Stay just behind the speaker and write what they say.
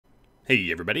Hey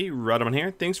everybody, Rodman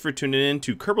here. Thanks for tuning in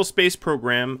to Kerbal Space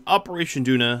Program Operation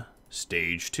Duna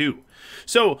Stage 2.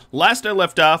 So, last I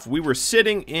left off, we were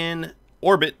sitting in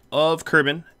orbit of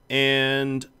Kerbin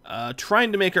and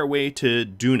trying to make our way to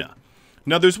Duna.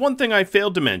 Now, there's one thing I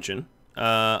failed to mention.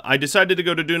 I decided to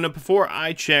go to Duna before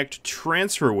I checked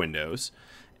transfer windows.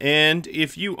 And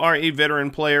if you are a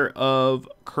veteran player of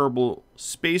Kerbal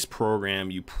Space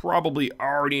Program, you probably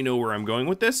already know where I'm going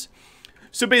with this.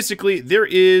 So basically, there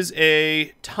is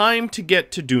a time to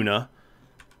get to Duna,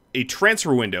 a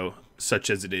transfer window, such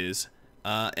as it is,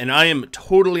 and I am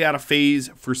totally out of phase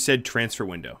for said transfer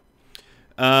window.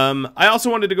 I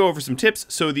also wanted to go over some tips.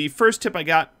 So the first tip I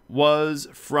got was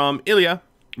from Ilya,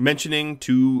 mentioning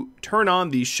to turn on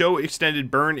the show extended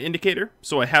burn indicator.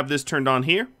 So I have this turned on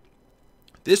here.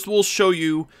 This will show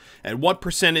you at what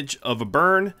percentage of a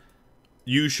burn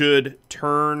you should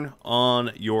turn on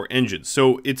your engine.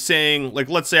 So it's saying, like,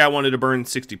 let's say I wanted to burn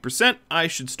 60%, I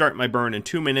should start my burn in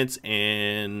 2 minutes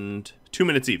and 2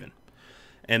 minutes even.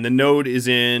 And the node is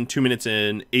in 2 minutes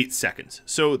and 8 seconds.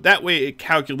 So that way it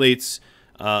calculates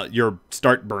your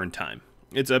start burn time.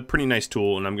 It's a pretty nice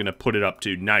tool, and I'm going to put it up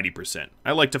to 90%.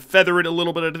 I like to feather it a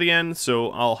little bit at the end, so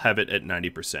I'll have it at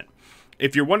 90%.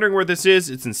 If you're wondering where this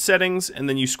is, it's in settings, and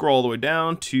then you scroll all the way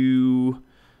down to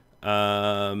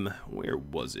where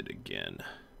was it again?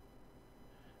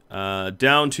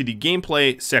 Down to the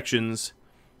gameplay sections,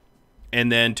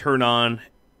 and then turn on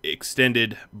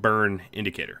extended burn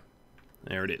indicator.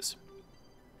 There it is.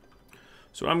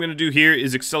 So what I'm going to do here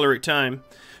is accelerate time.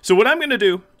 So what I'm going to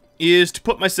do is to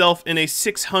put myself in a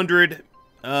 600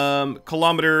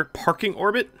 kilometer parking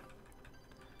orbit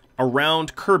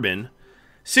around Kerbin.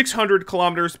 600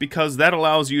 kilometers because that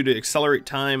allows you to accelerate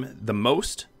time the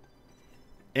most.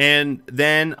 And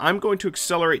then I'm going to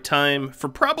accelerate time for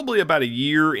probably about a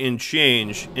year and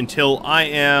change until I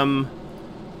am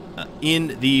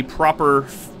in the proper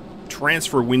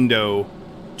transfer window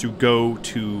to go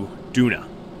to Duna.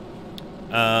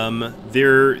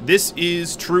 This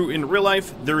is true in real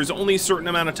life. There is only a certain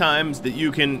amount of times that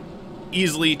you can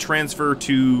easily transfer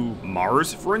to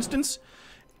Mars, for instance.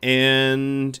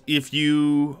 And if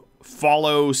you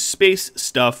follow space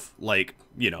stuff like,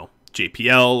 you know,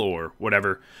 JPL or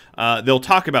whatever, they'll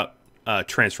talk about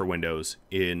transfer windows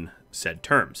in said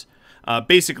terms.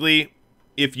 Basically,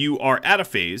 if you are at a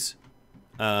phase,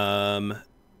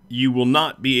 you will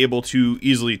not be able to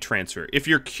easily transfer. If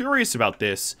you're curious about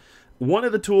this, one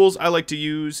of the tools I like to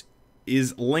use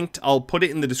is linked. I'll put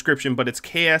it in the description, but it's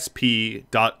ksp.olex.biz,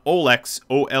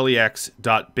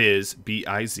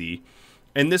 B-I-Z,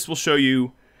 and this will show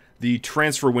you the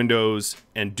transfer windows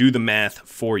and do the math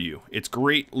for you. It's a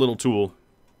great little tool,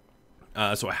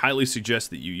 so I highly suggest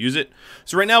that you use it.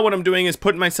 So right now what I'm doing is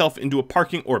putting myself into a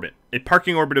parking orbit. A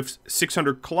parking orbit of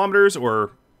 600 kilometers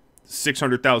or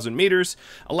 600,000 meters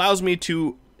allows me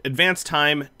to advance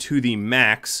time to the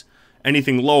max.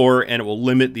 Anything lower and it will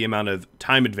limit the amount of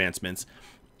time advancements.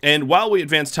 And while we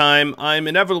advance time, I'm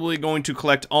inevitably going to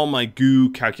collect all my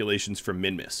goo calculations from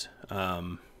Minmus.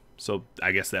 So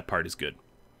I guess that part is good.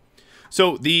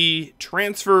 So the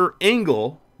transfer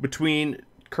angle between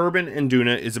Kerbin and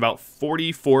Duna is about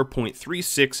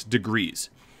 44.36 degrees.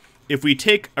 If we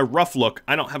take a rough look,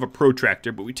 I don't have a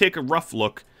protractor, but we take a rough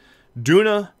look,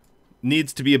 Duna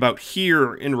needs to be about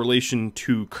here in relation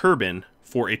to Kerbin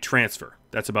for a transfer.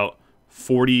 That's about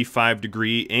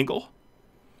 45-degree angle.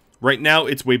 Right now,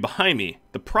 it's way behind me.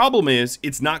 The problem is,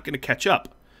 it's not going to catch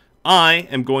up. I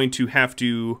am going to have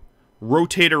to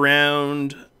rotate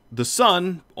around the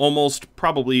sun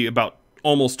probably about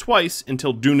almost twice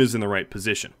until Duna's in the right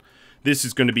position. This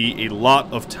is going to be a lot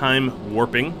of time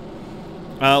warping.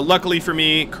 Luckily for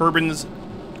me, Kerbals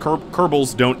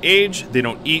don't age, they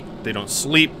don't eat, they don't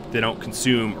sleep, they don't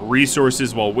consume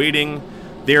resources while waiting.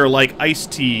 They're like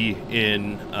iced tea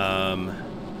in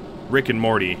Rick and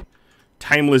Morty.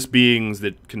 Timeless beings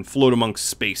that can float amongst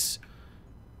space.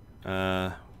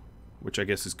 Which I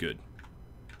guess is good.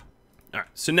 Alright,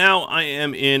 so now I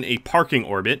am in a parking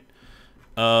orbit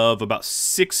of about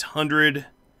 600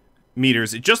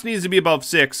 meters. It just needs to be above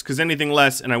 6, because anything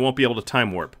less and I won't be able to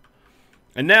time warp.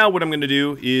 And now what I'm going to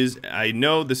do is, I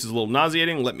know this is a little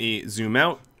nauseating, let me zoom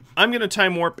out. I'm going to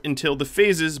time warp until the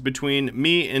phases between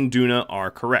me and Duna are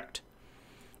correct.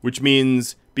 Which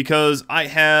means, because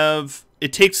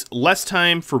it takes less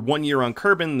time for 1 year on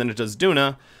Kerbin than it does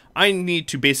Duna, I need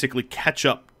to basically catch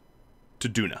up to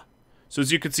Duna. So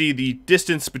as you can see, the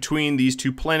distance between these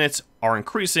two planets are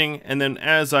increasing, and then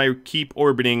as I keep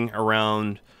orbiting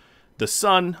around the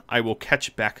sun, I will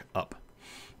catch back up.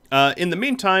 In the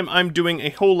meantime, I'm doing a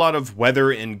whole lot of weather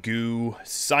and goo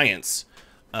science.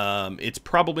 It's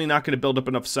probably not going to build up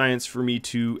enough science for me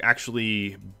to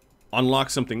actually unlock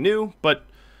something new, but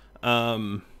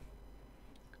of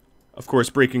course,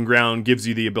 breaking ground gives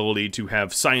you the ability to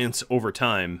have science over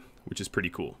time, which is pretty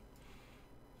cool.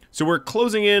 So we're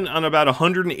closing in on about a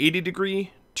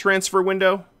 180-degree transfer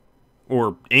window,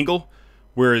 or angle,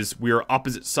 whereas we are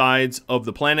opposite sides of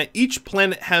the planet. Each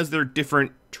planet has their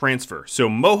different transfer. So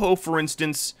Moho, for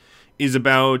instance, is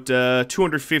about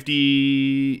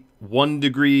 251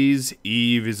 degrees.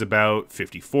 Eve is about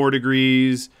 54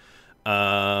 degrees.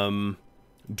 Drez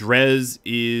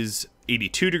is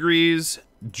 82 degrees.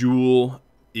 Jewel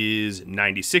is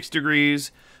 96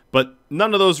 degrees. But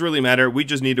none of those really matter. We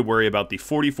just need to worry about the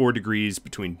 44 degrees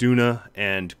between Duna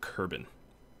and Kerbal.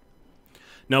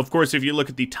 Now, of course, if you look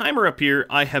at the timer up here,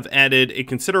 I have added a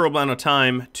considerable amount of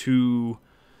time to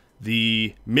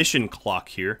the mission clock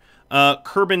here.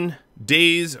 Kerbal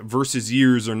days versus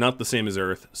years are not the same as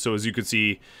Earth. So as you can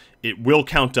see, it will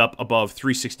count up above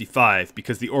 365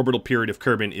 because the orbital period of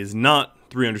Kerbal is not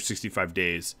 365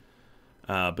 days.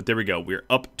 But there we go. We're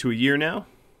up to a year now.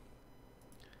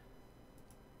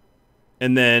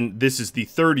 And then this is the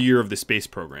 3rd year of the space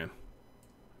program.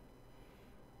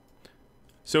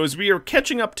 So as we are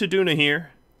catching up to Duna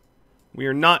here, we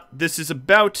are not, this is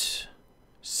about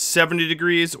 70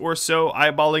 degrees or so,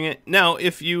 eyeballing it. Now,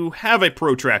 if you have a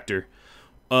protractor,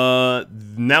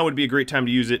 now would be a great time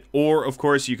to use it. Or, of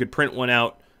course, you could print one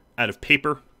out of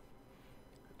paper.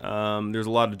 There's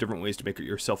a lot of different ways to make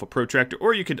yourself a protractor.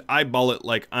 Or you could eyeball it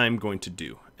like I'm going to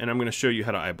do. And I'm going to show you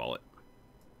how to eyeball it.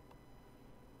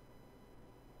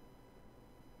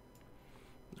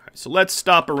 Alright, so let's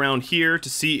stop around here to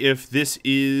see if this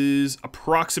is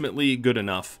approximately good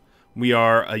enough. We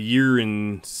are a year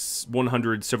and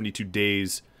 172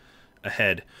 days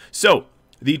ahead. So,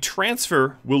 the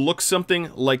transfer will look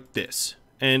something like this.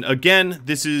 And again,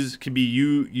 this can be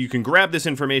you can grab this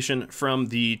information from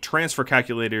the transfer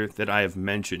calculator that I have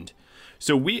mentioned.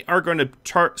 So we are going to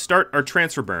start our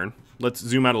transfer burn. Let's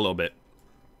zoom out a little bit.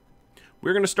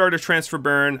 We're going to start a transfer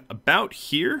burn about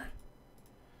here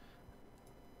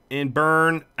and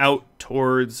burn out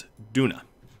towards Duna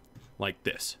like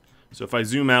this. So if I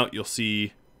zoom out, you'll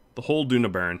see the whole Duna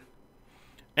burn.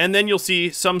 And then you'll see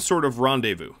some sort of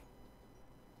rendezvous.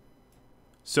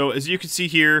 So as you can see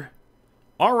here,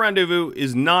 our rendezvous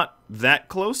is not that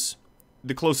close.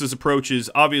 The closest approach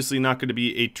is obviously not going to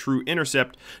be a true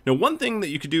intercept. Now, one thing that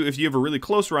you could do if you have a really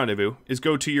close rendezvous is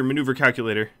go to your maneuver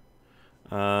calculator.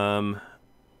 Come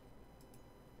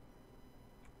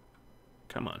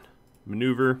on.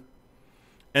 Maneuver.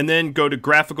 And then go to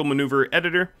graphical maneuver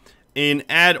editor and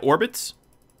add orbits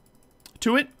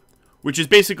to it, which is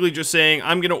basically just saying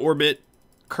I'm going to orbit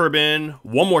Kerbal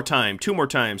one more time, 2 more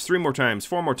times, 3 more times,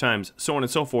 4 more times, so on and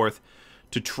so forth,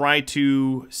 to try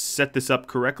to set this up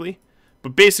correctly.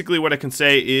 But basically what I can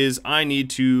say is I need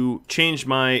to change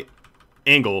my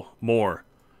angle more.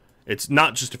 It's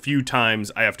not just a few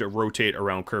times I have to rotate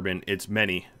around Kerbal, it's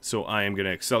many. So I am going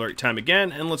to accelerate time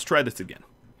again, and let's try this again.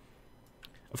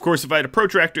 Of course, if I had a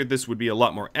protractor, this would be a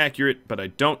lot more accurate, but I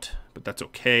don't. But that's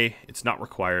okay. It's not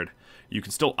required. You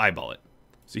can still eyeball it.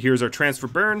 So here's our transfer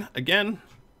burn again,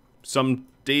 some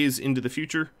days into the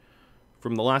future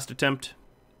from the last attempt.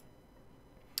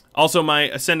 Also, my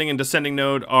ascending and descending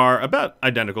node are about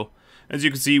identical. As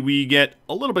you can see, we get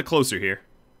a little bit closer here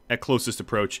at closest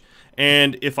approach.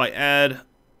 And if I add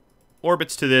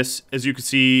orbits to this, as you can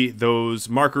see, those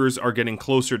markers are getting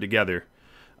closer together,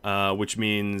 which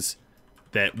means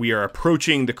that we are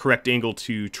approaching the correct angle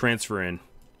to transfer in.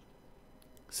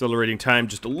 Accelerating time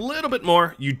just a little bit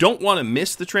more. You don't want to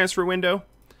miss the transfer window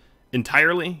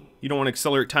entirely. You don't want to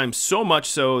accelerate time so much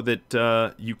so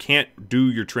that you can't do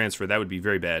your transfer. That would be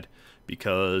very bad,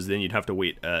 because then you'd have to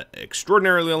wait an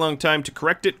extraordinarily long time to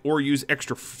correct it or use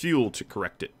extra fuel to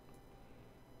correct it.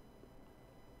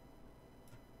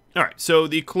 Alright, so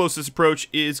the closest approach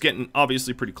is getting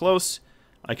obviously pretty close.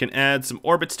 I can add some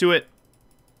orbits to it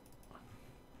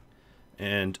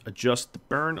and adjust the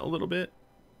burn a little bit.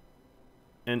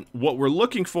 And what we're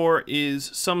looking for is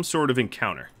some sort of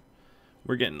encounter.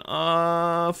 We're getting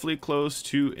awfully close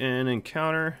to an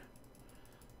encounter.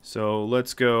 So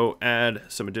let's go add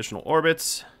some additional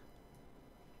orbits.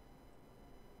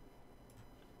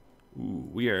 Ooh,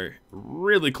 we are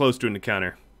really close to an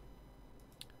encounter.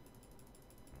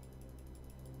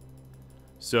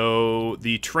 So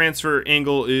the transfer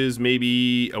angle is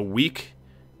maybe a week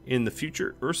in the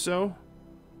future or so.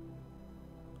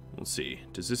 We'll see.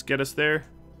 Does this get us there?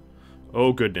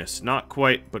 Oh goodness, not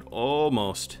quite, but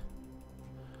almost.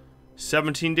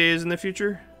 17 days in the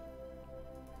future?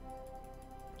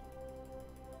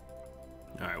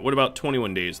 Alright, what about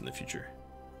 21 days in the future?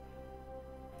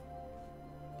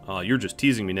 Oh, you're just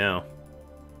teasing me now.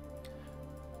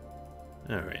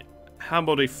 Alright. How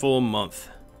about a full month?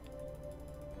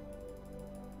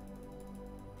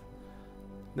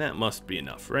 That must be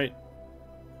enough, right?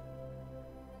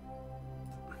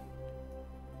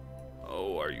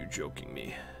 Oh, are you joking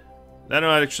me? That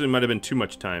actually might have been too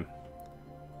much time.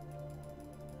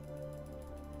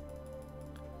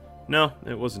 No,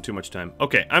 it wasn't too much time.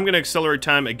 Okay, I'm going to accelerate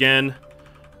time again.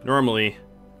 Normally,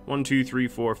 1, 2, 3,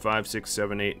 4, 5, 6,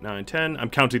 7, 8, 9, 10. I'm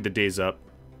counting the days up.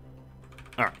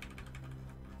 Alright.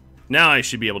 Now I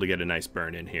should be able to get a nice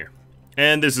burn in here.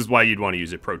 And this is why you'd want to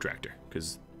use a protractor,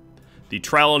 because the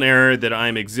trial and error that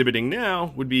I'm exhibiting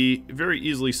now would be very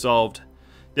easily solved.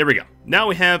 There we go. Now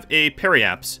we have a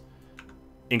periapse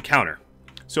encounter.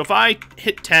 So if I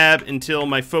hit tab until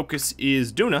my focus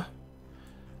is Duna,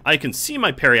 I can see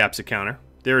my periapse encounter.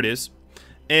 There it is.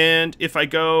 And if I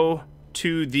go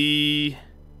to the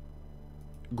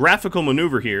graphical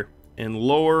maneuver here and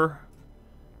lower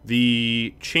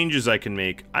the changes I can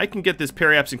make, I can get this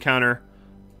periapse encounter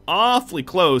awfully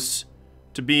close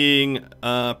to being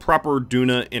proper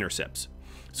Duna intercepts.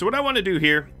 So what I want to do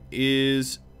here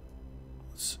is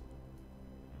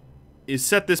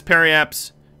set this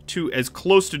periapse to as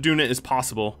close to Duna as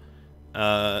possible,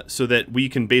 so that we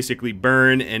can basically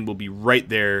burn and we'll be right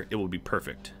there. It will be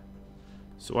perfect.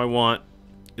 So I want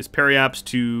this periapse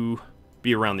to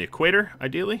be around the equator,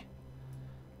 ideally.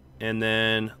 And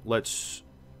then let's...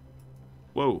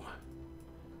 Whoa.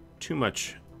 Too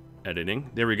much editing.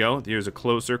 There we go. Here's a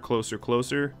closer, closer,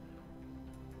 closer.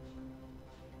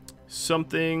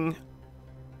 Something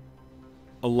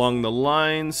along the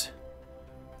lines...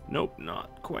 Nope,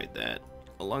 not quite that.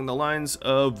 Along the lines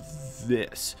of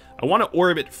this. I want to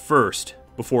orbit first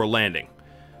before landing.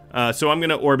 So I'm going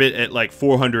to orbit at like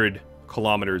 400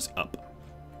 kilometers up.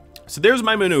 So there's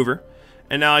my maneuver.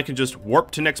 And now I can just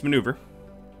warp to next maneuver.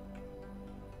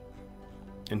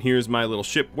 And here's my little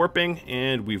ship warping.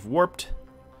 And we've warped.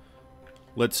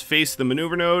 Let's face the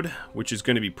maneuver node, which is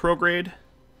going to be prograde.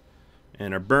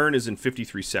 And our burn is in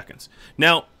 53 seconds.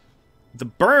 Now, the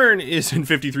burn is in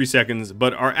 53 seconds,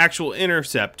 but our actual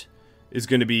intercept is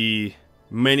going to be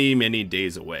many, many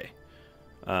days away.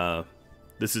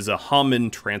 This is a Hohmann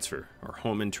transfer, or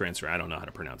Hohmann transfer. I don't know how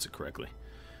to pronounce it correctly.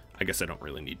 I guess I don't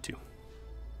really need to.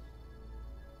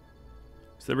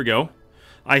 So there we go.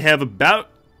 I have about...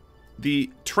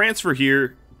 The transfer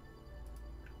here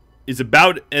is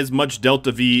about as much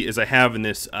delta V as I have in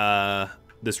this,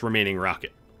 this remaining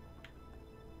rocket.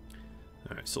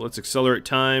 Alright, so let's accelerate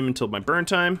time until my burn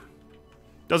time.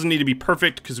 Doesn't need to be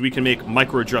perfect because we can make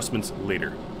micro adjustments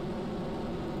later.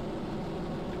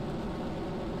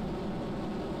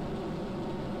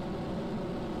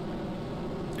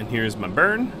 And here's my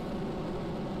burn.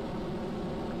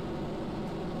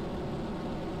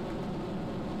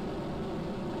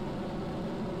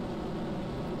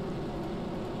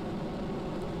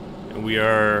 And we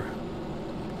are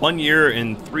 1 year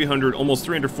and 300, almost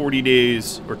 340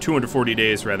 days, or 240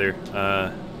 days rather,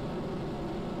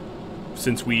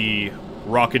 since we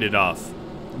rocketed off,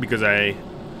 because I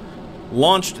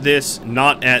launched this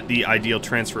not at the ideal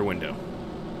transfer window.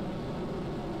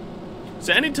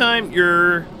 So anytime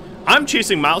I'm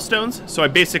chasing milestones, so I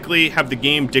basically have the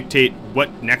game dictate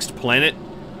what next planet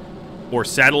or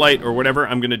satellite or whatever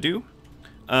I'm gonna do.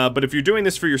 But if you're doing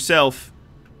this for yourself,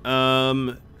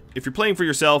 if you're playing for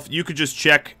yourself, you could just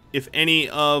check if any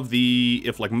of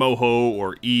if like Moho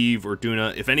or Eve or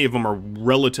Duna, if any of them are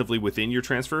relatively within your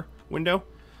transfer window.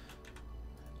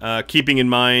 Keeping in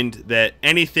mind that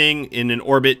anything in an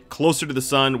orbit closer to the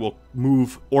sun will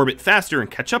orbit faster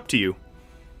and catch up to you.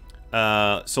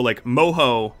 So like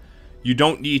Moho, you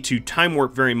don't need to time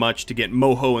warp very much to get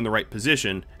Moho in the right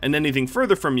position. And anything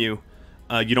further from you,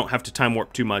 you don't have to time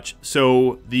warp too much.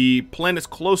 So the planets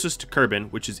closest to Kerbal,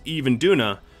 which is Eve and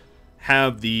Duna,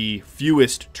 have the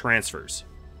fewest transfer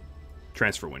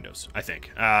windows, I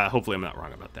think. Hopefully I'm not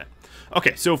wrong about that.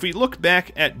 Okay, so if we look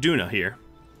back at Duna here,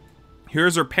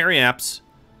 here's our periapse.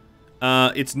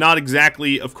 It's not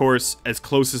exactly, of course, as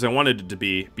close as I wanted it to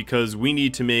be, because we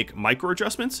need to make micro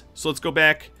adjustments. So let's go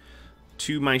back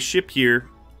to my ship here,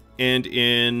 and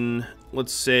in,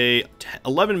 let's say,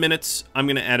 11 minutes, I'm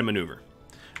going to add a maneuver.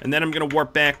 And then I'm going to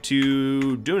warp back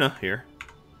to Duna here.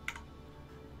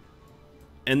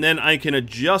 And then I can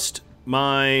adjust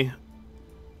my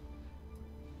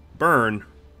burn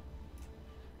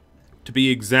to be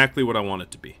exactly what I want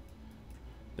it to be.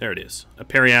 There it is. A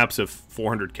periapse of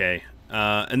 400k.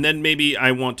 And then maybe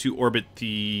I want to orbit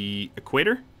the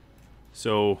equator.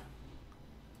 So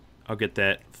I'll get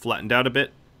that flattened out a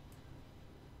bit.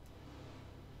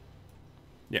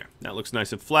 Yeah, that looks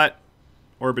nice and flat.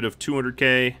 orbit of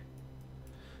 200K.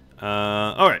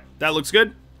 Alright, that looks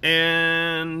good.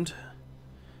 And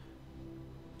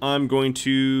I'm going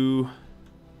to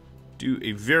do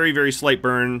a very, very slight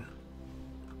burn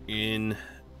in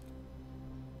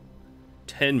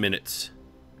 10 minutes.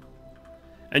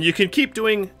 And you can keep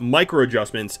doing micro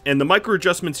adjustments, and the micro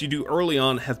adjustments you do early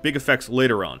on have big effects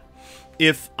later on.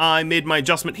 If I made my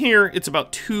adjustment here, it's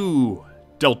about 2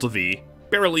 delta V,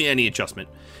 barely any adjustment.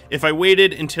 If I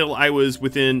waited until I was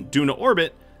within Duna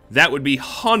orbit, that would be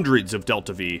hundreds of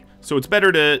delta V. So it's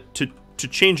better to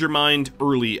change your mind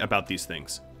early about these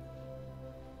things.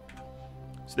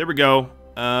 So there we go.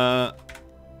 Oh,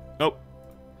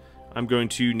 I'm going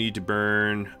to need to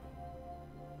burn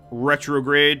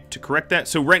retrograde to correct that.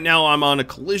 So right now I'm on a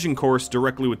collision course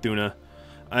directly with Duna.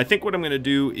 I think what I'm going to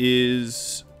do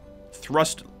is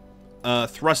thrust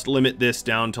limit this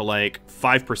down to like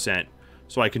 5%,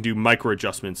 so I can do micro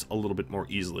adjustments a little bit more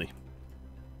easily.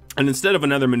 And instead of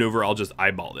another maneuver, I'll just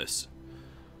eyeball this.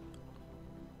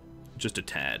 Just a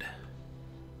tad.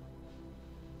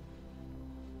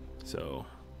 So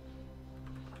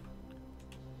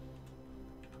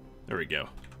there we go.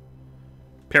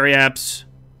 Periaps.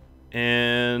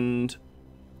 And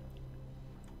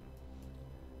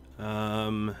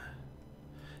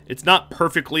it's not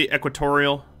perfectly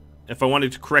equatorial. If I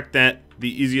wanted to correct that, the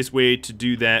easiest way to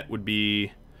do that would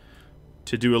be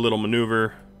to do a little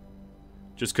maneuver,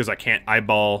 just because I can't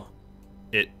eyeball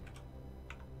it.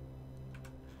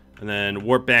 And then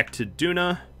warp back to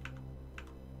Duna.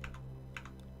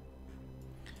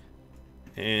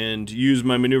 And use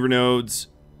my maneuver nodes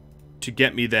to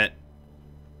get me that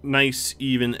nice,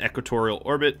 even equatorial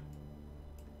orbit.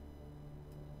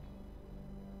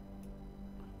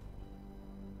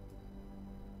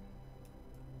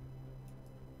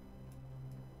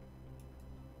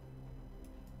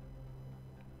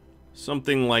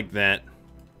 Something like that.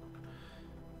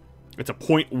 It's a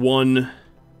 0.1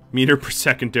 meter per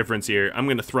second difference here. I'm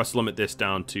going to thrust limit this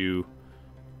down to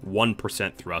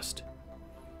 1% thrust.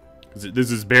 This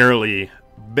is barely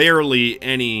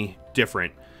any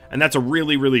different. And that's a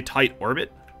really, really tight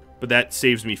orbit, but that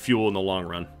saves me fuel in the long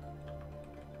run.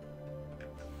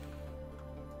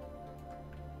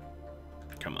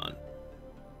 Come on.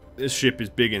 This ship is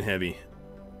big and heavy.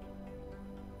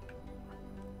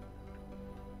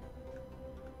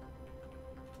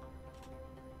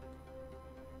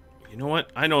 You know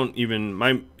what? I don't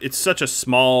even... It's such a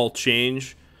small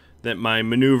change that my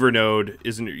maneuver node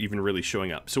isn't even really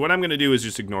showing up. So what I'm going to do is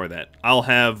just ignore that. I'll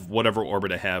have whatever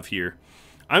orbit I have here.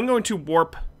 I'm going to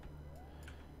warp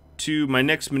to my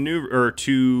next maneuver, or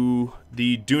to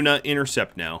the Duna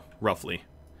intercept now, roughly.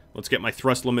 Let's get my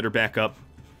thrust limiter back up.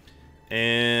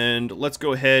 And let's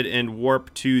go ahead and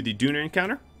warp to the Duna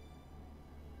encounter,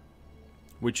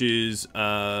 which is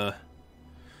it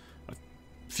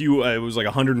was like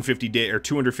 150 days or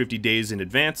 250 days in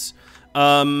advance.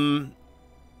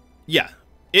 Yeah,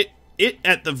 it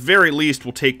at the very least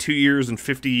will take 2 years and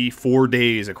 54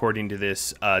 days, according to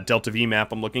this Delta V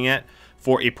map I'm looking at,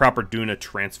 for a proper Duna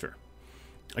transfer.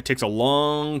 It takes a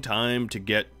long time to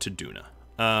get to Duna.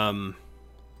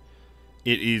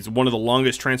 It is one of the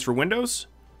longest transfer windows.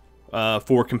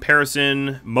 For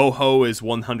comparison, Moho is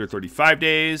 135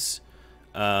 days.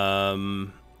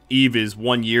 Eve is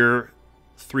 1 year,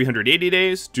 380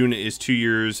 days. Duna is 2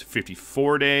 years,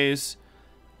 54 days.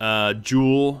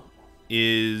 Joule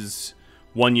is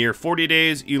 1 year, 40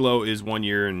 days. Elo is 1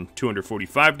 year and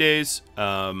 245 days.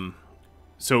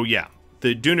 So yeah,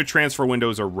 the Duna transfer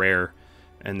windows are rare,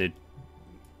 and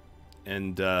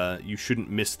you shouldn't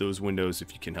miss those windows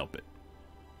if you can help it.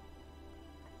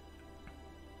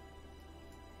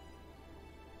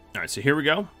 All right, so here we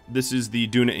go. This is the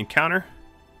Duna encounter.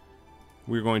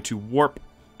 We're going to warp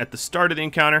at the start of the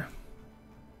encounter.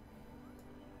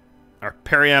 Our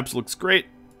periaps looks great.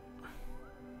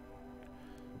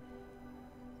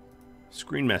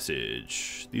 Screen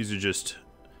message. These are just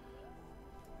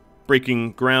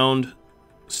breaking ground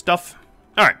stuff.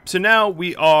 All right, so now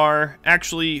we are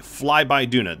actually fly by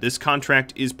Duna. This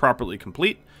contract is properly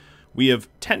complete. We have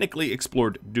technically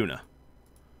explored Duna.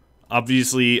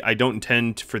 Obviously, I don't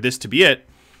intend for this to be it.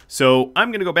 So I'm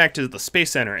going to go back to the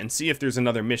Space Center and see if there's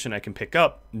another mission I can pick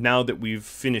up now that we've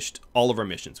finished all of our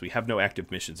missions. We have no active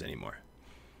missions anymore.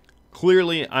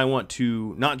 Clearly, I want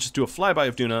to not just do a flyby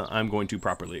of Duna, I'm going to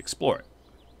properly explore it.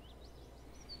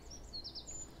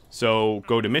 So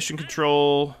go to Mission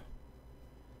Control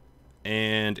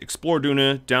and explore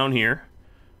Duna down here.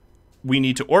 We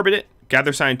need to orbit it,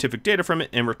 gather scientific data from it,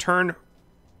 and return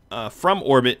from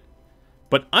orbit.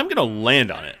 But I'm going to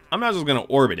land on it. I'm not just going to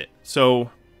orbit it.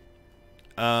 So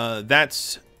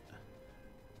that's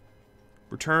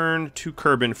Return to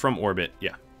Kerbin from orbit.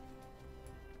 Yeah.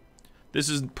 This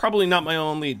is probably not my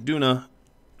only Duna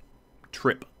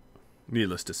trip,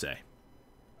 needless to say.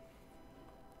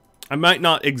 I might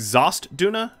not exhaust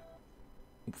Duna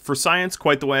for science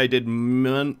quite the way I did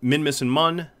Minmus and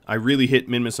Mun. I really hit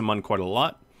Minmus and Mun quite a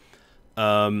lot.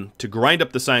 To grind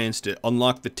up the science to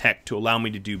unlock the tech to allow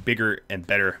me to do bigger and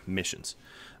better missions.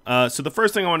 So the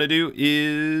first thing I want to do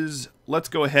is let's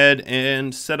go ahead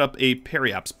and set up a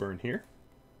periaps burn here.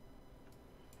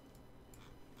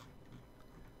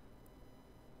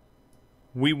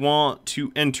 We want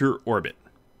to enter orbit.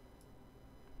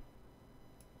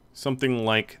 Something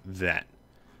like that.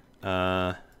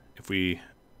 If we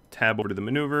tab over to the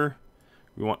maneuver,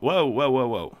 we want... Whoa, whoa, whoa,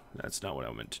 whoa. That's not what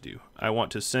I meant to do. I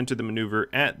want to center the maneuver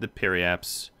at the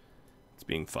periaps. It's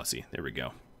being fussy. There we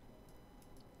go.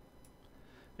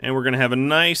 And we're going to have a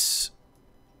nice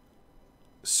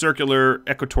circular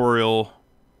equatorial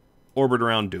orbit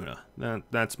around Duna.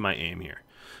 That's my aim here.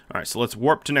 All right, so let's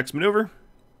warp to next maneuver.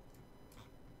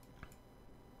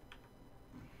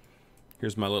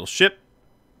 Here's my little ship.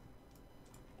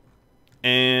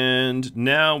 And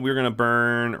now we're going to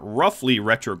burn roughly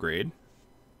retrograde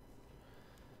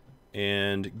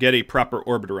and get a proper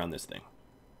orbit around this thing.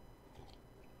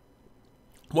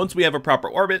 Once we have a proper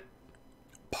orbit,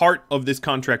 part of this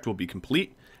contract will be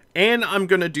complete, and I'm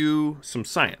going to do some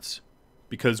science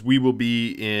because we will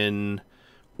be in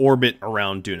orbit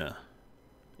around Duna,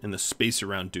 in the space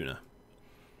around Duna.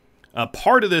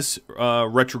 Part of this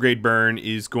retrograde burn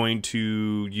is going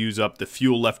to use up the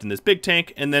fuel left in this big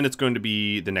tank, and then it's going to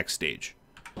be the next stage.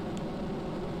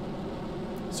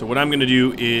 So what I'm going to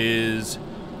do is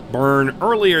burn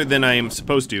earlier than I am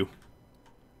supposed to,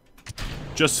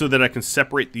 just so that I can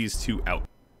separate these two out.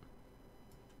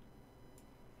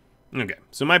 Okay,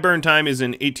 so my burn time is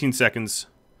in 18 seconds.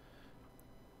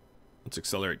 Let's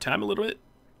accelerate time a little bit.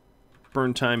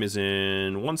 Burn time is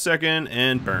in 1 second,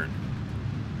 and burn.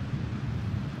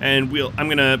 And I'm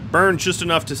gonna burn just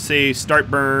enough to say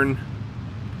start burn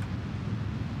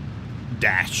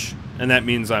dash. And that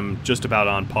means I'm just about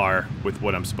on par with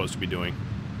what I'm supposed to be doing.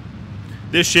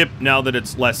 This ship, now that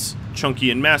it's less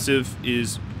chunky and massive,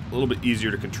 is a little bit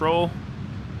easier to control.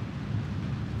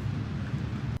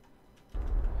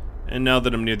 And now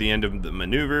that I'm near the end of the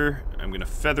maneuver, I'm gonna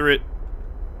feather it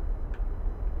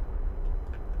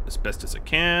as best as I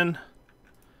can.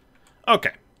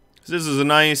 Okay. So this is a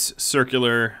nice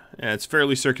circular, it's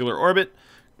fairly circular orbit.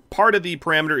 Part of the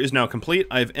parameter is now complete.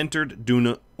 I've entered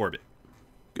Duna orbit.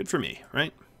 Good for me,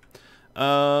 right?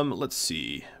 Let's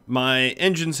see. My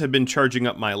engines have been charging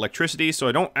up my electricity, so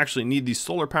I don't actually need these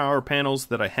solar power panels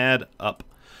that I had up.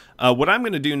 What I'm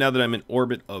going to do now that I'm in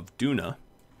orbit of Duna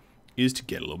is to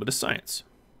get a little bit of science.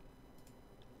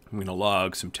 I'm going to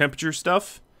log some temperature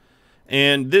stuff.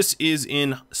 And this is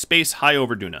in space high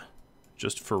over Duna,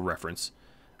 just for reference.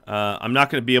 I'm not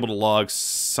going to be able to log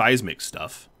seismic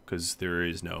stuff because there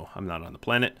is no, I'm not on the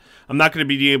planet. I'm not going to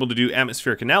be able to do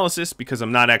atmospheric analysis because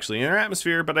I'm not actually in our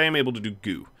atmosphere, but I am able to do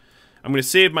goo. I'm going to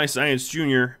save my Science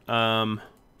Junior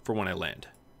for when I land.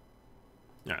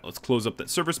 All right, let's close up that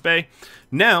surface bay.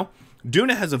 Now,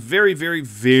 Duna has a very, very,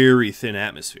 very thin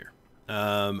atmosphere.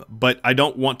 But I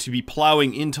don't want to be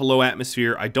plowing into low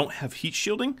atmosphere. I don't have heat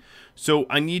shielding, so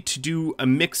I need to do a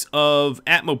mix of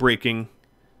atmo braking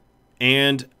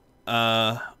and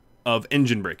of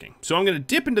engine braking. So I'm going to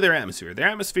dip into their atmosphere. Their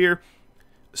atmosphere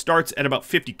starts at about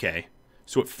 50K.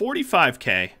 So at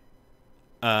 45K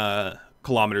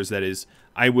kilometers, that is,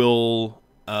 I will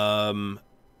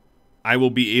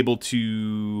be able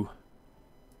to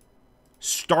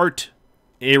start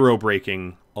aero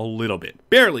braking a little bit.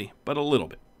 Barely, but a little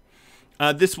bit.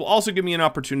 This will also give me an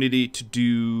opportunity to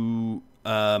do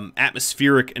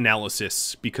atmospheric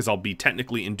analysis because I'll be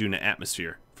technically in Duna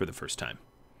atmosphere for the first time.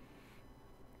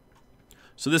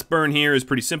 So this burn here is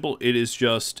pretty simple. It is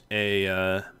just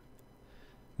a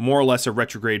more or less a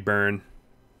retrograde burn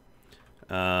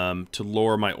to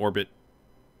lower my orbit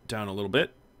down a little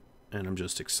bit. And I'm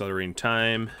just accelerating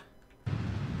time.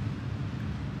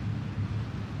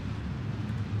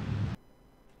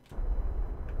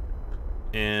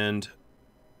 And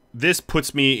this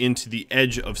puts me into the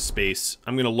edge of space.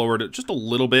 I'm going to lower it just a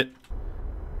little bit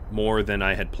more than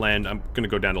I had planned. I'm going to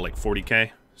go down to like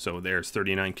 40K. So there's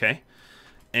 39K.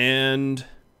 And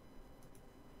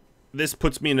this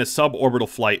puts me in a suborbital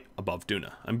flight above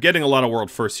Duna. I'm getting a lot of world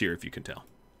firsts here, if you can tell.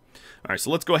 All right, so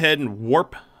let's go ahead and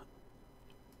warp.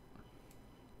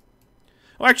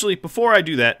 Oh, actually, before I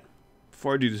do that,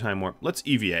 before I do the time warp, let's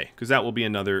EVA, because that will be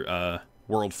another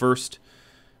world first.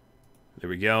 There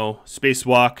we go.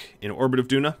 Spacewalk in orbit of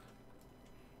Duna.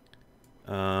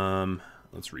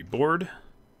 Let's reboard.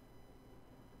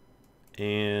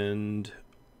 And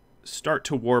start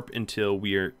to warp until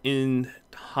we are in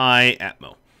high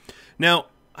atmo. Now,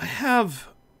 I have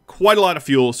quite a lot of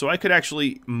fuel, so I could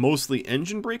actually mostly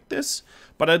engine brake this,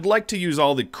 but I'd like to use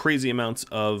all the crazy amounts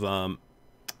of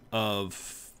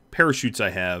parachutes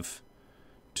I have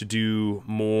to do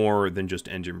more than just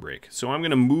engine brake. So I'm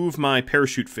going to move my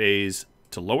parachute phase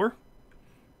to lower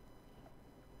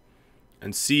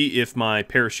and see if my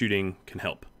parachuting can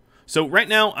help. So right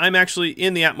now, I'm actually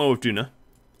in the atmo of Duna.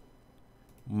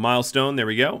 Milestone, there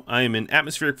we go. I am in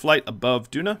atmospheric flight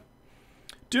above Duna.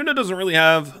 Duna doesn't really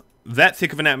have that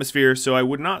thick of an atmosphere, so I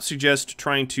would not suggest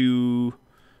trying to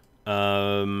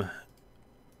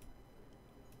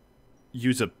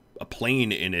use a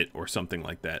plane in it or something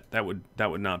like that. That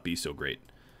would not be so great.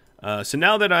 So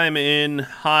now that I'm in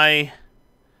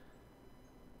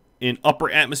upper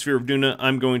atmosphere of Duna,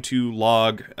 I'm going to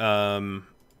log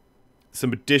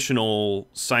some additional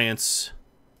science.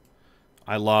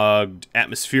 I logged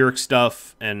atmospheric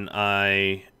stuff, and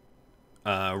I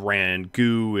ran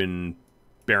goo and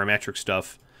barometric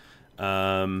stuff.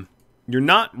 You're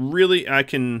not really... I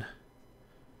can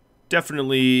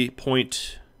definitely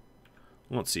point...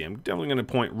 Let's see, I'm definitely going to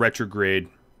point retrograde.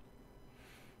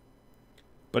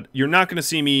 But you're not going to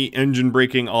see me engine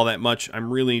braking all that much. I'm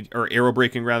really... Or aero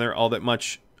braking, rather, all that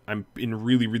much. I'm in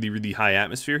really, really, really high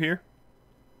atmosphere here.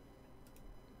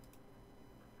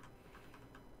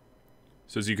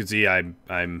 So as you can see, as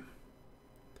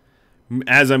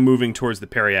I'm moving towards the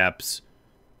periaps,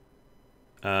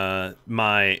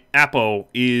 my apo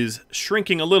is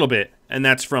shrinking a little bit, and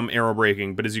that's from aero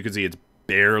braking, but as you can see, it's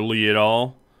barely at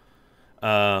all.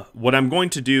 What I'm going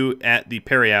to do at the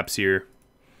periaps here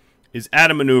is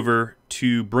add a maneuver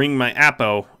to bring my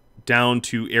apo down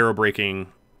to aero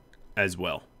braking as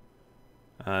well.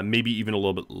 Maybe even a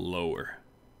little bit lower,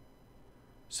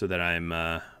 so that I'm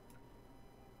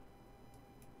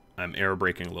aero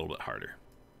braking a little bit harder.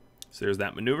 So there's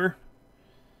that maneuver.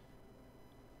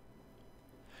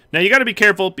 Now you got to be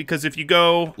careful, because if you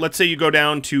go, let's say you go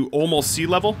down to almost sea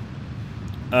level,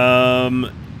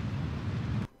 you're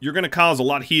going to cause a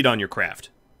lot of heat on your craft,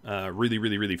 really,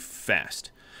 really, really fast.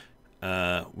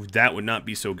 That would not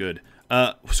be so good.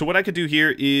 So what I could do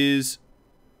here is,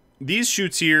 these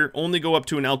chutes here only go up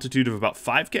to an altitude of about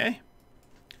 5K.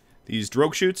 These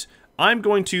drogue chutes. I'm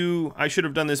going to... I should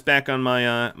have done this back on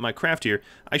my my craft here.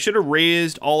 I should have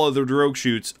raised all of the drogue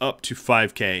chutes up to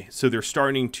 5K, so they're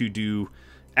starting to do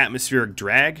atmospheric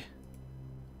drag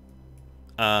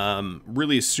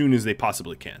really as soon as they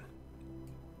possibly can.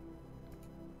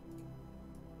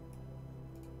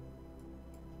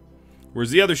 Whereas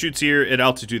the other chutes here at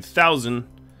altitude 1,000,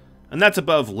 and that's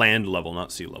above land level,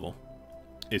 not sea level,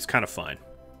 it's kind of fine.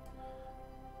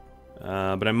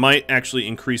 But I might actually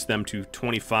increase them to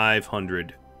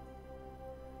 2,500.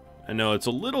 I know it's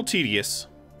a little tedious.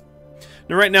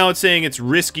 Now, right now it's saying it's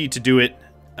risky to do it,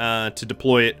 to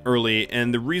deploy it early,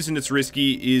 and the reason it's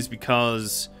risky is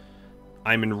because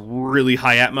I'm in really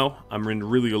high atmo, I'm in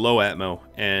really low atmo,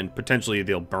 and potentially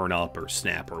they'll burn up or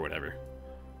snap or whatever.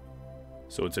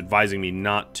 So it's advising me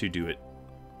not to do it.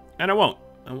 And I won't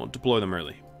deploy them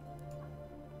early.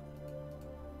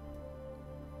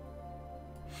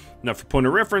 Now, for point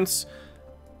of reference,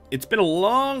 it's been a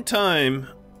long time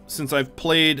since I've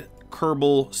played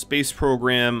Kerbal Space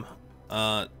Program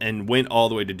and went all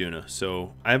the way to Duna.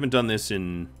 So I haven't done this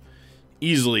in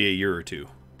easily a year or two.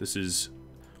 This is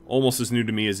almost as new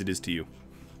to me as it is to you.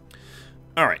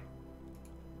 Alright.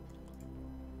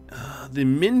 The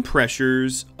min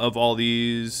pressures of all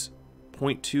these...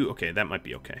 0.2... Okay, that might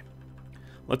be okay.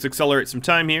 Let's accelerate some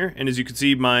time here. And as you can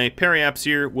see, my periaps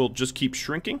here will just keep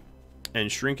shrinking. And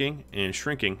shrinking and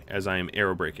shrinking as I am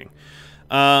aero braking.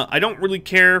 I don't really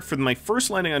care for my first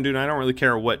landing on Duna. I don't really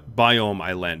care what biome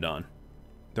I land on.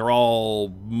 They're all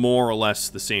more or less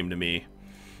the same to me.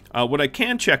 What I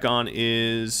can check on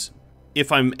is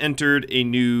if I'm entered a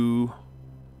new...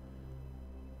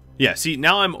 Yeah, see,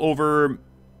 now I'm over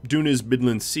Duna's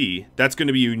Midland Sea. That's going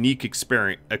to be a unique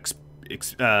experiment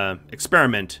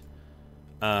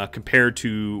compared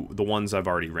to the ones I've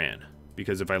already ran.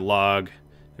 Because if I log...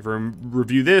 If I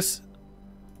review this...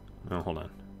 Oh, hold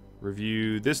on.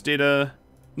 Review this data...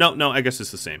 No, I guess it's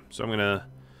the same. So I'm going to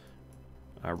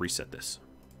reset this.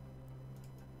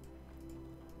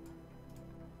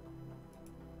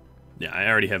 Yeah, I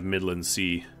already have Midland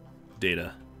Sea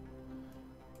data.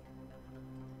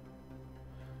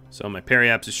 So my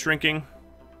periaps is shrinking.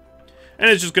 And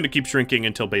it's just going to keep shrinking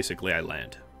until basically I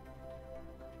land.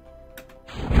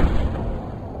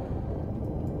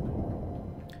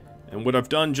 And what I've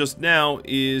done just now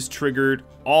is triggered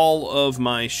all of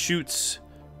my chutes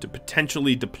to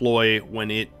potentially deploy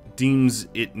when it deems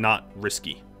it not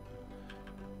risky.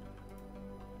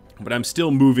 But I'm still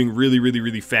moving really, really,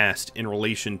 really fast in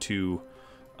relation to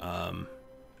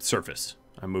surface.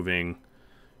 I'm moving,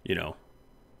 you know,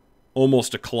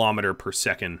 almost 1 kilometer per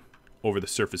second over the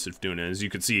surface of Duna. As you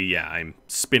can see, yeah, I'm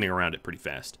spinning around it pretty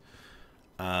fast.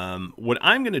 What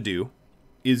I'm going to do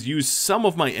is use some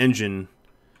of my engine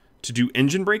to do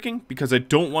engine braking, because I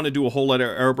don't want to do a whole lot of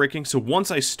aero braking. So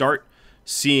once I start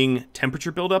seeing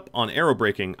temperature buildup on aero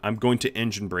braking, I'm going to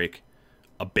engine brake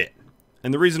a bit.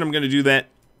 And the reason I'm going to do that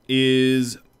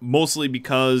is mostly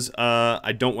because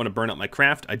I don't want to burn up my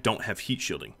craft. I don't have heat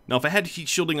shielding. Now, if I had heat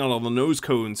shielding on all the nose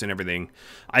cones and everything,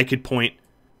 I could point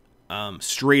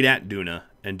straight at Duna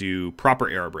and do proper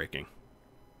aero braking.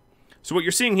 So what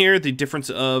you're seeing here, the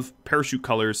difference of parachute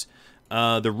colors.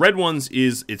 The red ones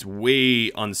it's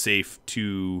way unsafe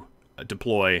to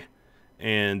deploy,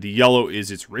 and the yellow is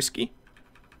it's risky.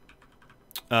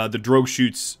 The drogue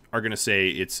chutes are going to say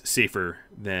it's safer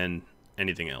than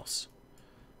anything else.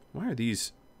 Why are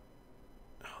these?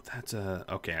 Oh, that's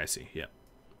okay, I see. Yep.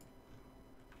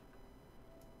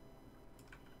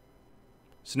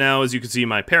 So now, as you can see,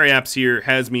 my periaps here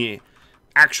has me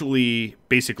actually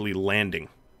basically landing.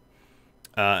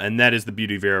 And that is the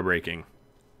beauty of aero braking.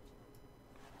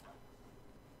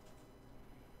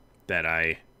 That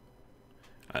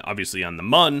obviously on the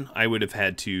Mun, I would have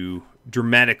had to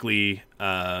dramatically,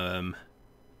 you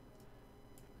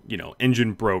know,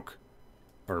 engine broke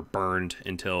or burned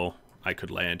until I could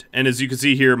land. And as you can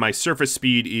see here, my surface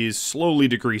speed is slowly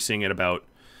decreasing at about,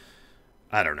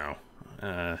 I don't know,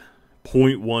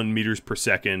 0.1 meters per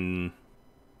second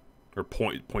or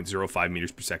 0.05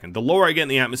 meters per second. The lower I get in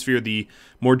the atmosphere, the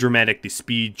more dramatic the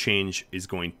speed change is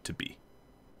going to be.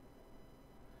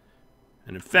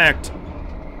 And in fact,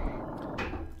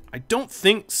 I don't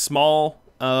think small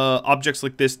objects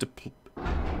like this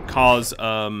cause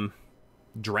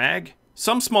drag.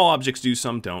 Some small objects do,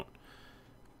 some don't.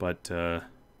 But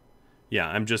yeah,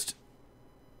 I'm just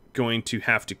going to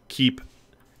have to keep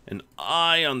an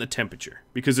eye on the temperature.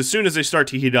 Because as soon as I start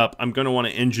to heat up, I'm going to want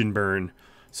to engine burn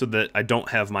so that I don't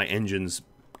have my engines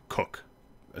cook,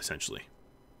 essentially.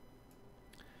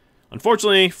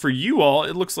 Unfortunately for you all,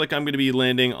 it looks like I'm going to be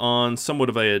landing on somewhat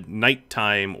of a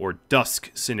nighttime or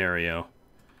dusk scenario.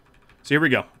 So here we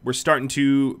go. We're starting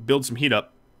to build some heat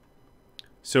up.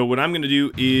 So what I'm going to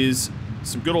do is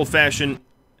some good old-fashioned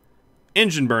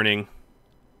engine burning,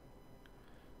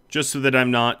 just so that I'm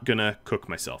not going to cook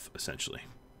myself, essentially.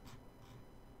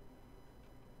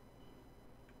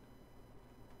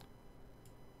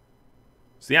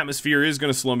 So the atmosphere is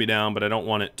going to slow me down, but I don't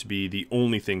want it to be the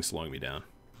only thing slowing me down.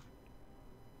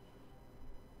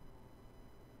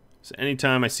 So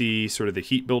anytime I see sort of the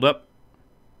heat build up,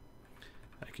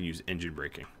 I can use engine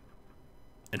braking.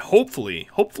 And hopefully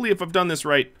if I've done this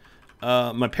right,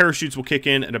 my parachutes will kick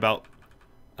in at about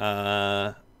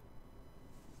 5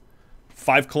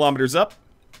 kilometers up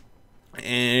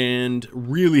and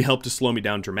really help to slow me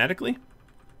down dramatically.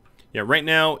 Yeah, right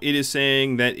now it is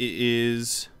saying that it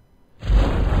is...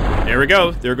 There we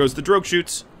go. There goes the drogue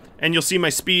chutes. And you'll see my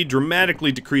speed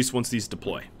dramatically decrease once these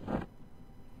deploy.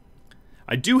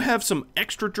 I do have some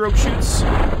extra drogue chutes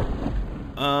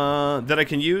that I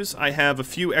can use. I have a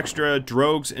few extra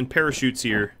drogues and parachutes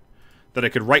here that I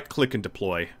could right-click and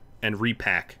deploy and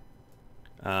repack.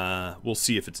 We'll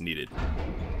see if it's needed.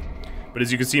 But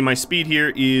as you can see, my speed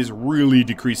here is really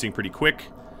decreasing pretty quick.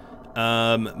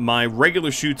 My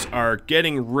regular chutes are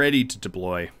getting ready to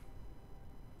deploy.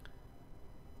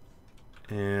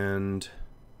 And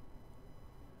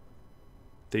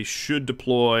they should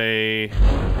deploy...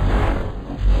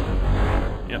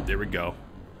 Yep, there we go.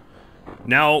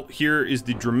 Now, here is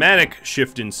the dramatic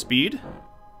shift in speed.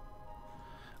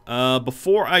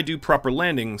 Before I do proper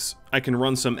landings, I can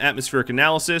run some atmospheric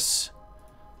analysis,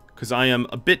 because I am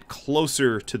a bit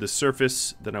closer to the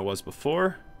surface than I was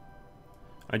before.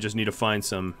 I just need to find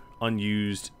some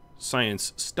unused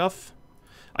science stuff.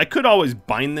 I could always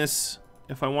bind this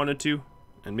if I wanted to,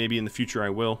 and maybe in the future I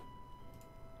will.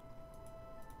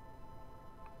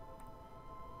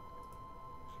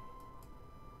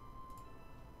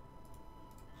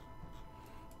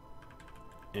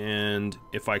 And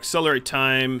if I accelerate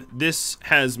time, this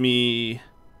has me...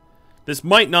 This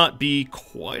might not be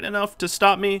quite enough to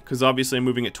stop me, because obviously I'm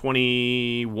moving at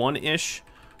 21-ish.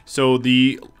 So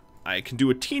I can do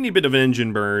a teeny bit of an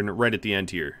engine burn right at the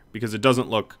end here, because it doesn't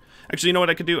look... Actually, you know what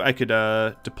I could do? I could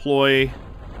deploy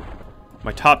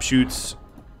my top chutes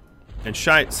and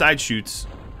side chutes.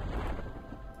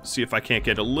 See if I can't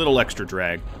get a little extra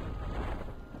drag.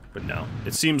 But no,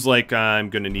 it seems like I'm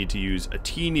going to need to use a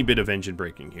teeny bit of engine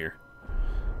braking here.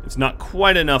 It's not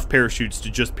quite enough parachutes to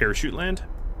just parachute land.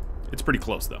 It's pretty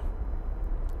close, though.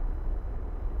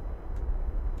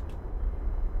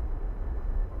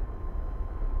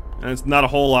 And it's not a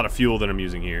whole lot of fuel that I'm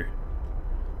using here.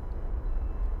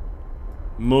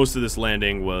 Most of this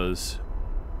landing was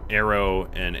aero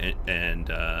and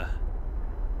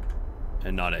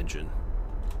not engine.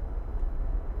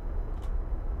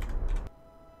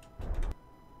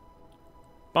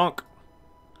 Bonk.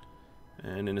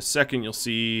 And in a second, you'll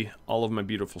see all of my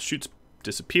beautiful chutes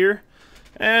disappear.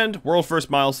 And world first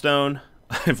milestone,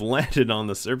 I've landed on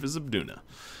the surface of Duna.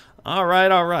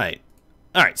 Alright, alright.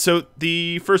 Alright, so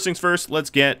the first things first, let's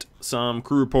get some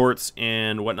crew reports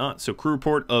and whatnot. So crew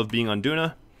report of being on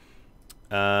Duna.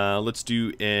 Let's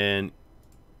do an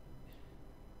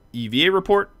EVA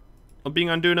report of being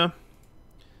on Duna.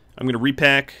 I'm going to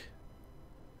repack.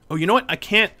 Oh, you know what? I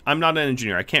can't. I'm not an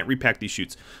engineer. I can't repack these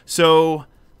chutes. So,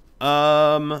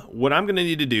 what I'm going to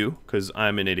need to do, because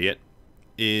I'm an idiot,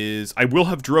 is I will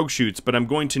have drogue chutes, but I'm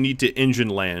going to need to engine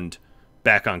land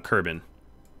back on Kerbal.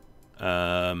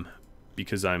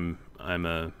 Because I'm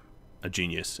a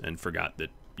genius and forgot that,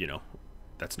 you know,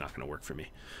 that's not going to work for me.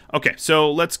 Okay, so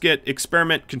let's get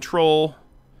experiment control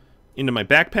into my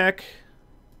backpack.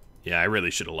 Yeah, I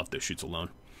really should have left those chutes alone.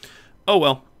 Oh,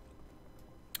 well.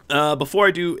 Before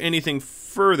I do anything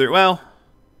further, well,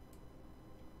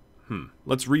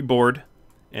 let's reboard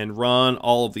and run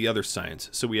all of the other science.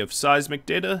 So we have seismic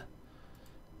data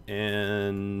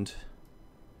and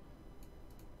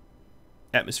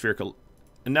atmospheric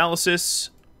analysis,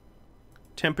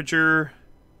 temperature,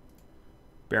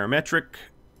 barometric,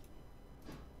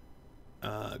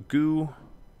 goo,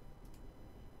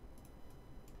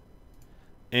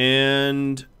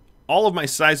 and all of my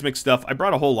seismic stuff. I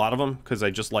brought a whole lot of them because I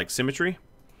just like symmetry.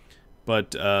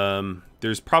 But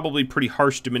there's probably pretty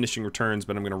harsh diminishing returns,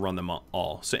 but I'm going to run them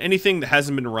all. So anything that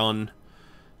hasn't been run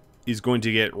is going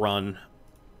to get run.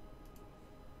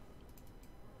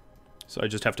 So I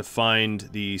just have to find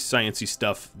the sciencey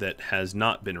stuff that has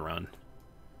not been run,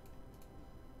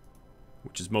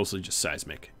 which is mostly just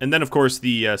seismic. And then, of course,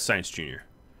 the Science Junior.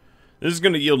 This is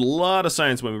going to yield a lot of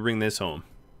science when we bring this home.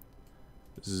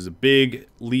 This is a big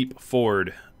leap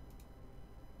forward.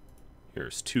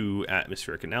 Here's 2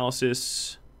 atmospheric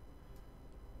analysis.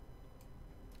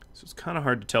 So it's kind of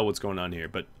hard to tell what's going on here,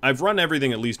 but I've run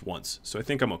everything at least once, so I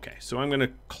think I'm okay. So I'm going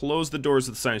to close the doors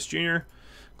of the Science Junior,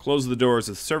 close the doors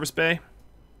of the service bay,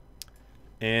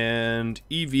 and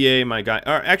EVA my guy.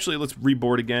 Actually, let's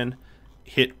reboard again.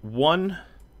 Hit 1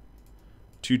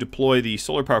 to deploy the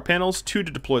solar power panels, 2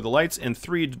 to deploy the lights, and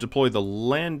 3 to deploy the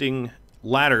landing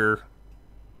ladder.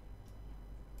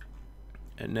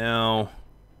 And now,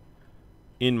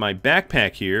 in my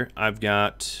backpack here, I've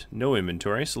got no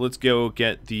inventory. So let's go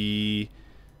get the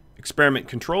experiment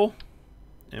control,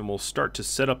 and we'll start to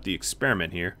set up the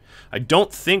experiment here. I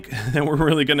don't think that we're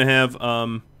really going to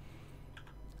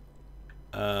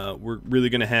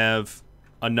have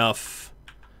enough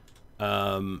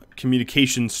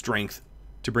communication strength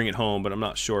to bring it home, but I'm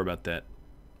not sure about that.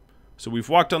 So we've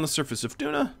walked on the surface of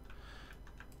Duna.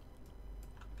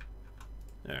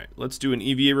 Alright, let's do an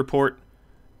EVA report.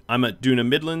 I'm at Duna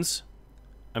Midlands.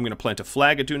 I'm going to plant a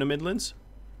flag at Duna Midlands.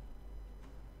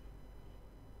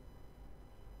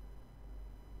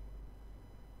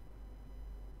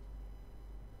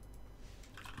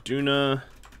 Duna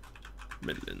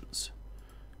Midlands.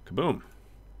 Kaboom.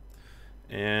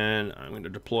 And I'm going to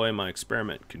deploy my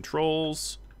experiment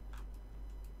controls.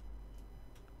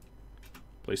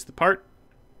 Place the part.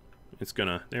 It's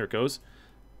gonna, there it goes.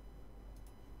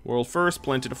 World first,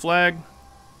 planted a flag.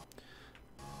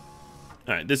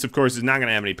 Alright, this of course is not going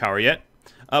to have any power yet.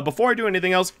 Before I do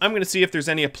anything else, I'm going to see if there's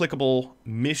any applicable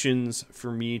missions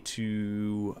for me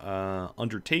to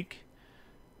undertake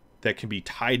that can be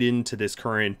tied into this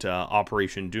current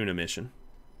Operation Duna mission.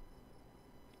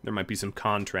 There might be some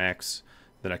contracts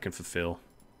that I can fulfill.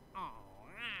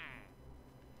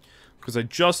 Because I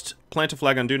just plant a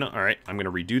flag on Duna. Alright, I'm going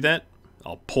to redo that.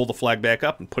 I'll pull the flag back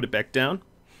up and put it back down.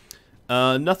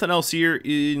 Nothing else here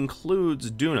includes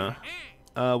Duna.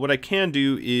 What I can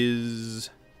do is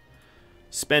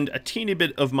spend a teeny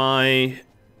bit of my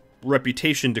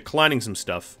reputation declining some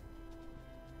stuff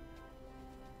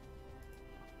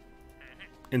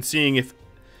and seeing if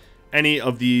any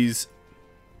of these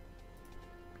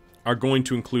are going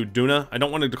to include Duna. I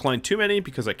don't want to decline too many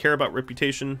because I care about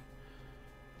reputation.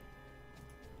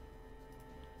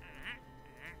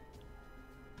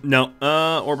 No,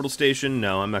 orbital station.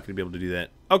 No, I'm not going to be able to do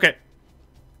that. Okay.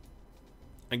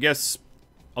 I guess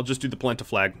I'll just do the plant a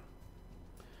flag.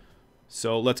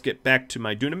 So let's get back to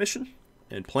my Duna mission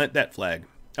and plant that flag.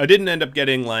 I didn't end up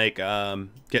getting, like,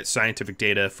 get scientific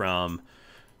data from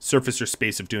surface or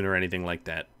space of Duna or anything like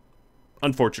that.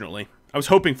 Unfortunately. I was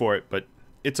hoping for it, but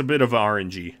it's a bit of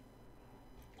RNG.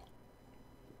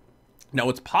 Now,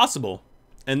 it's possible,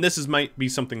 and this might be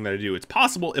something that I do. It's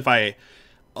possible if I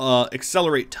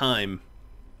accelerate time,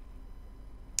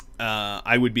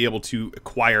 I would be able to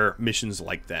acquire missions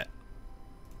like that.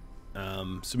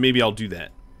 So maybe I'll do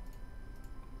that.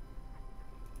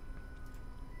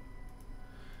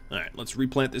 Alright, let's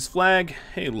replant this flag.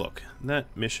 Hey, look, that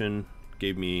mission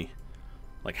gave me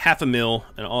like $500,000,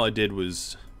 and all I did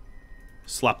was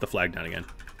slap the flag down again.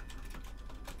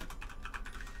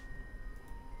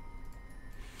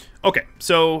 Okay,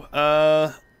 so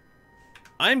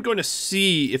I'm going to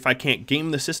see if I can't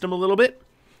game the system a little bit,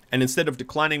 and instead of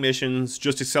declining missions,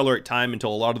 just accelerate time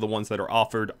until a lot of the ones that are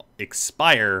offered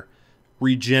expire,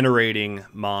 regenerating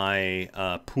my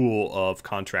pool of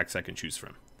contracts I can choose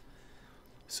from.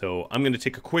 So I'm going to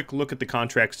take a quick look at the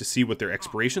contracts to see what their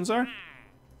expirations are.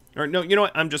 Or no, you know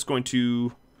what? I'm just going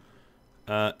to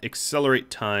accelerate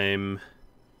time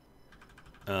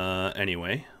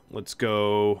anyway. Let's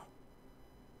go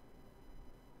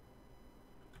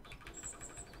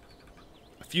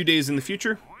a few days in the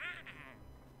future.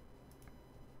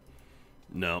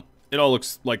 No, it all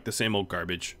looks like the same old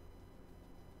garbage.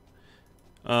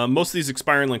 Most of these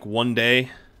expire in like 1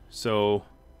 day, so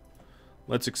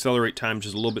let's accelerate time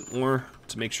just a little bit more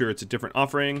to make sure it's a different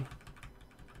offering.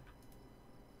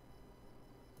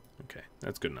 Okay,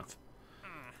 that's good enough.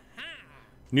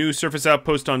 New surface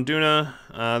outpost on Duna.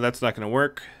 That's not going to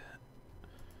work.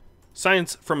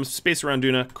 Science from space around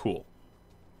Duna. Cool.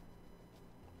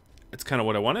 That's kind of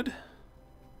what I wanted.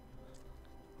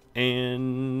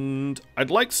 And I'd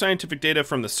like scientific data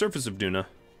from the surface of Duna.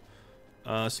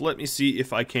 So let me see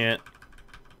if I can't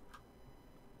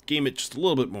game it just a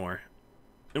little bit more.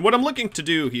 And what I'm looking to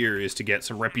do here is to get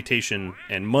some reputation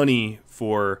and money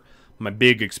for my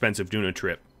big expensive Duna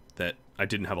trip that I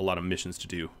didn't have a lot of missions to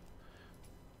do.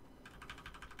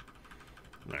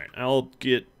 Alright, I'll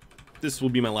get... This will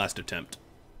be my last attempt.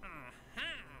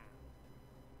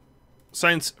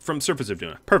 Science from surface of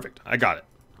Duna. Perfect, I got it.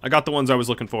 I got the ones I was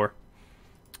looking for.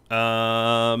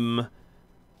 I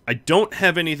don't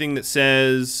have anything that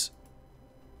says...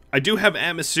 I do have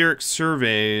atmospheric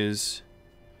surveys.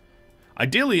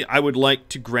 Ideally, I would like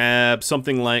to grab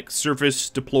something like surface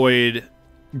deployed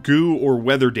goo or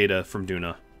weather data from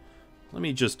Duna. Let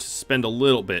me just spend a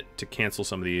little bit to cancel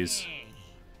some of these.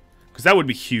 Because that would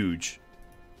be huge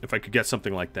if I could get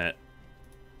something like that.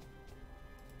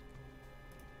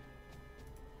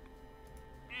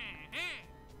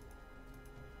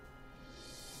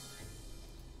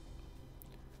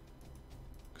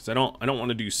 Because I don't want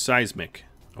to do seismic.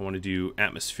 I want to do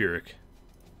atmospheric.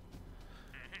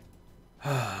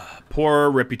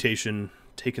 Poor reputation,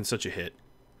 taking such a hit.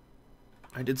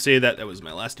 I did say that was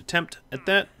my last attempt at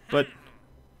that, but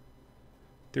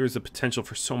there is a potential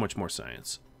for so much more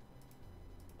science.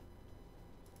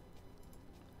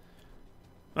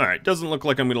 Alright, doesn't look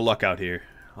like I'm going to luck out here.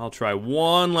 I'll try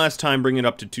one last time, bring it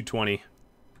up to 220.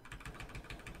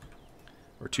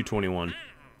 Or 221.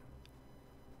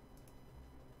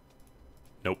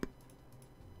 Nope.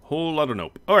 Whole lot of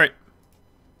nope. Alright.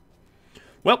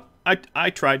 Well, I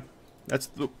tried.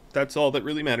 That's all that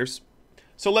really matters.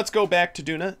 So let's go back to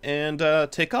Duna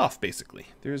and take off, basically.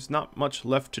 There's not much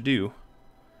left to do.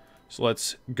 So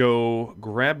let's go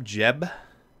grab Jeb.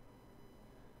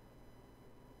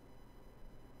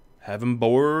 Have him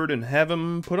board and have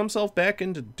him put himself back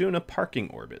into Duna parking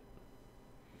orbit.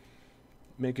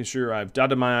 Making sure I've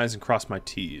dotted my I's and crossed my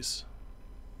T's.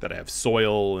 That I have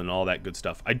soil and all that good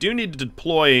stuff. I do need to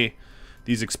deploy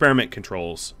these experiment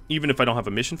controls, even if I don't have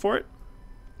a mission for it.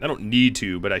 I don't need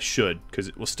to, but I should, because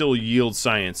it will still yield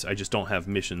science. I just don't have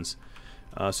missions.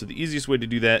 So the easiest way to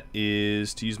do that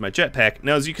is to use my jetpack.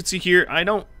 Now, as you can see here, I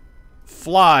don't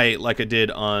fly like I did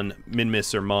on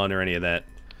Minmus or Mon or any of that.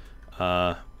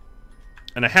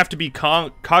 And I have to be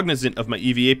cognizant of my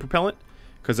EVA propellant,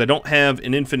 because I don't have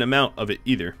an infinite amount of it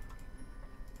either.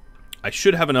 I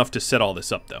should have enough to set all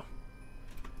this up, though.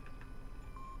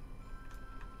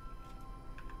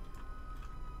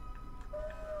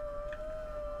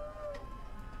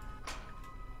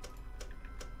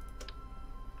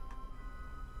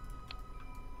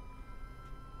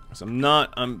 So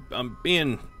I'm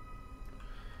being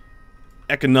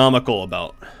economical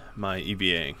about my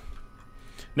EVA.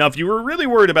 Now, if you were really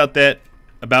worried about that,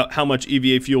 about how much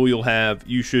EVA fuel you'll have,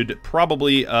 you should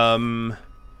probably have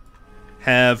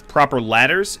proper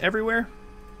ladders everywhere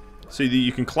so that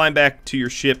you can climb back to your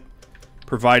ship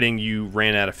providing you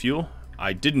ran out of fuel.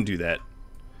 I didn't do that,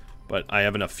 but I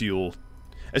have enough fuel.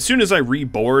 As soon as I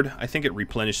reboard, I think it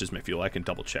replenishes my fuel. I can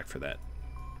double check for that.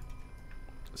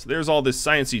 So there's all this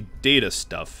sciencey data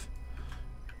stuff.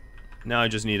 Now I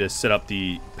just need to set up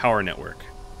the power network.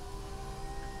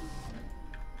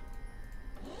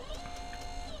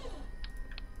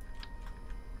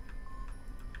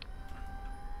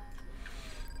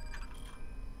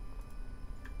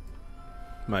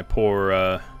 My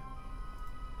poor,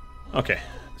 okay,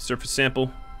 surface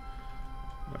sample.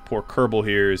 My poor Kerbal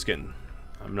here is getting,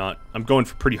 I'm going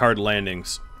for pretty hard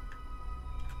landings.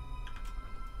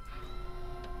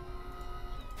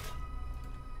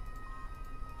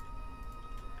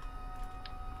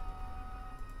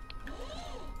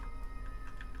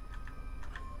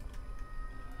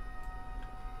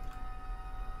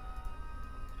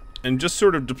 And just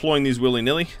sort of deploying these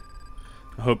willy-nilly.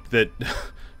 I hope that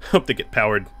hope they get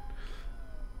powered.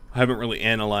 I haven't really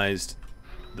analyzed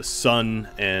the sun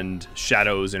and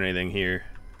shadows and anything here.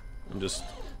 This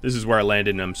is where I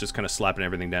landed, and I'm just kind of slapping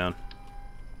everything down.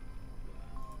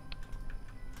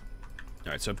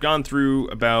 Alright, so I've gone through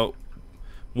about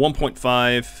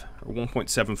 1.5 or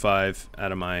 1.75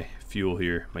 out of my fuel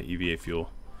here, my EVA fuel.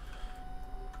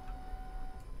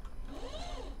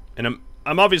 And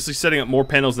I'm obviously setting up more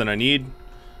panels than I need.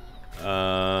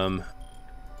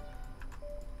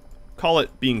 Call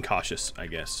it being cautious, I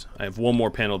guess. I have one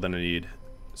more panel than I need.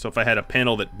 So if I had a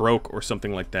panel that broke or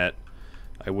something like that,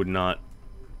 I would not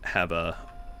have a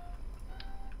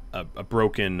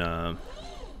broken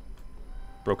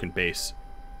broken base.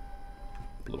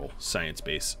 Little science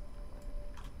base.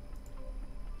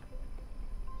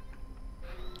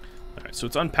 Alright, so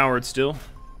it's unpowered still.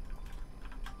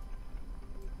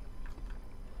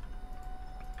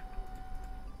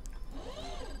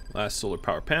 Last solar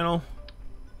power panel.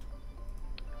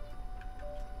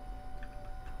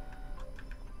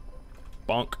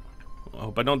 Bonk. I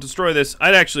hope I don't destroy this.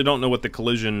 I actually don't know what the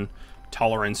collision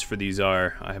tolerance for these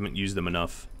are. I haven't used them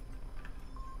enough.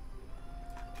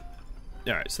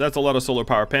 Alright, so that's a lot of solar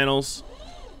power panels.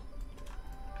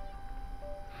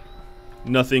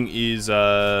 Nothing is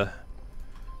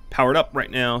powered up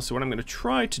right now, so what I'm going to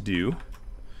try to do,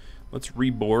 let's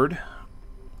reboard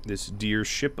this dear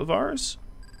ship of ours.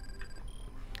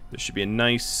 This should be a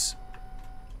nice,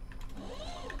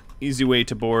 easy way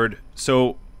to board.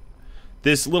 So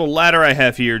this little ladder I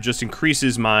have here just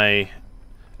increases my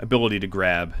ability to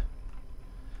grab.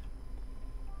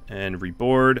 And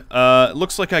reboard. It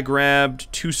looks like I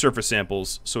grabbed 2 surface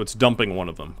samples, so it's dumping one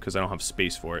of them because I don't have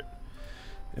space for it.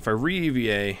 If I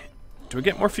re-EVA, do I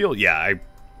get more fuel? Yeah, I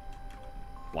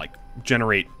like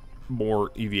generate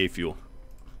more EVA fuel.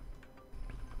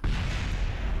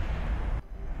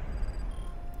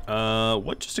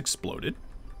 What just exploded?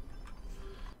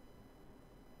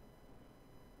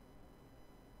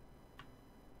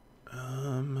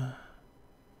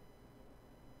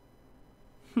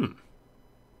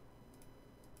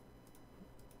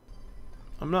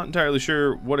 I'm not entirely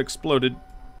sure what exploded.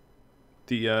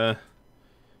 The,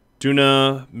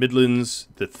 Duna, Midlands,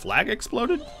 the flag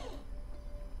exploded?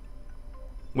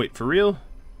 Wait, for real?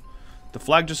 The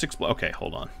flag just exploded? Okay,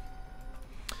 hold on.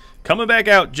 Coming back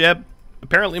out, Jeb.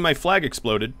 Apparently my flag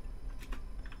exploded.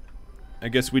 I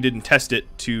guess we didn't test it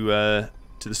to the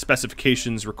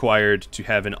specifications required to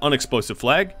have an unexplosive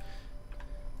flag.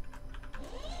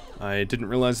 I didn't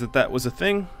realize that that was a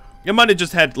thing. It might have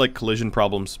just had, like, collision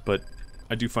problems, but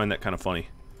I do find that kind of funny.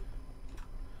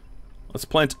 Let's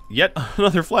plant yet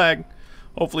another flag.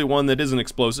 Hopefully one that isn't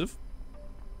explosive.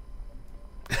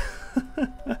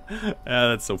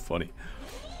 That's so funny.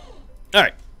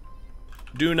 Alright.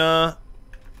 Duna,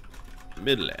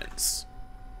 Midlands.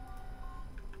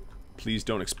 Please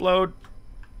don't explode.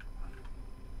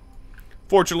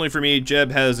 Fortunately for me,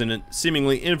 Jeb has a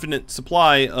seemingly infinite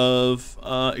supply of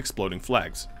exploding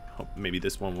flags. Hope maybe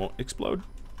this one won't explode.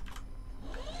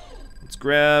 Let's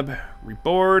grab,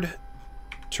 reboard,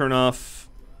 turn off.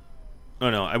 Oh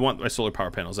no, I want my solar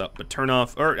power panels up, but turn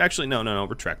off, or actually no,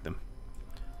 retract them.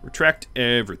 Retract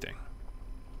everything.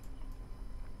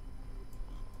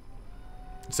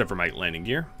 Except for my landing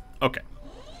gear. Okay.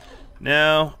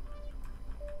 Now,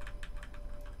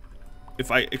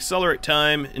 if I accelerate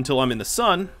time until I'm in the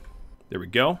sun, there we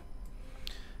go.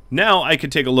 Now I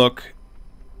could take a look.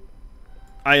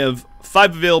 I have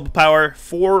 5 available power,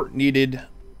 4 needed.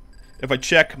 If I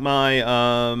check my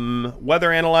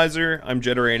weather analyzer, I'm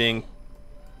generating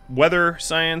weather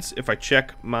science. If I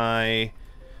check my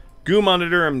goo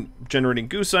monitor, I'm generating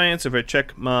goo science. If I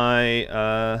check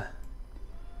my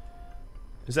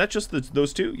is that just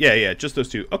those 2? Yeah, just those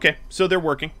 2. Okay, so they're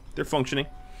working. They're functioning.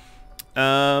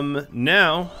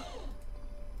 Now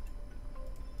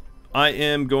I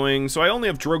am going... So I only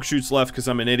have drogue chutes left because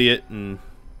I'm an idiot and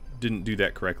didn't do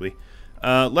that correctly.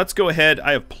 Let's go ahead.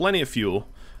 I have plenty of fuel.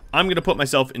 I'm going to put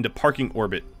myself into parking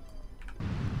orbit.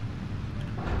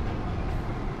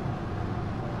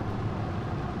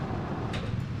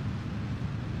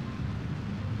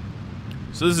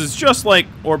 So this is just like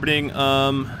orbiting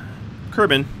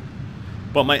Kerbin,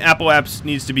 but my apoapse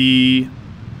needs to be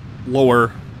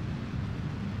lower.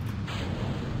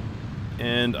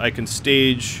 And I can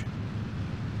stage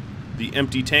the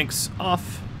empty tanks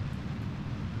off.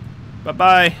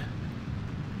 Bye-bye.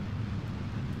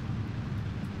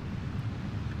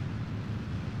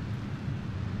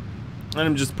 And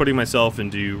I'm just putting myself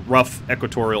into rough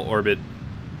equatorial orbit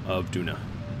of Duna.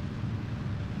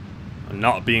 I'm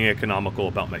not being economical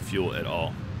about my fuel at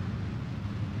all.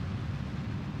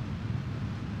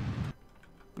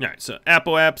 Alright, so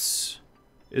apoapse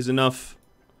is enough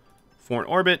for an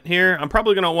orbit here. I'm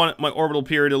probably going to want my orbital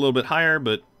period a little bit higher,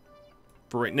 but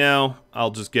for right now,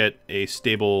 I'll just get a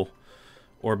stable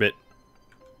orbit.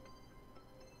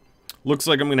 Looks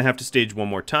like I'm going to have to stage one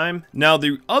more time. Now,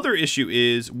 the other issue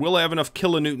is, will I have enough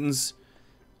kilonewtons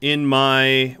in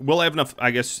my... Will I have enough, I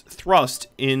guess, thrust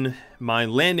in my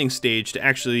landing stage to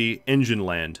actually engine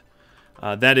land?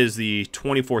 That is the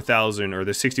 $24,000 or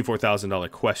the $64,000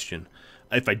 question.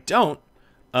 If I don't,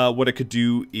 what I could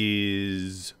do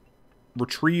is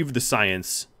retrieve the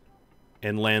science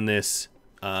and land this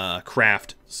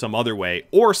craft some other way,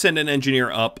 or send an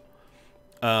engineer up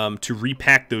to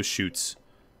repack those chutes.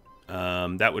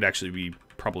 That would actually be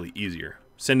probably easier.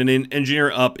 Send an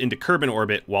engineer up into Kerbin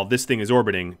orbit while this thing is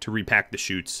orbiting to repack the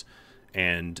chutes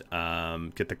and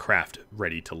get the craft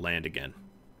ready to land again.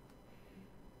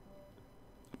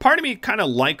 Part of me kind of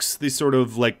likes these sort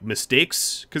of like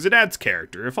mistakes because it adds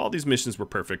character. If all these missions were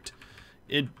perfect,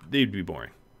 they'd be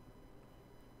boring.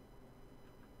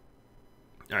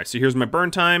 All right, so here's my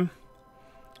burn time.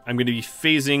 I'm going to be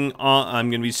phasing on. I'm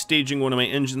going to be staging one of my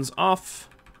engines off.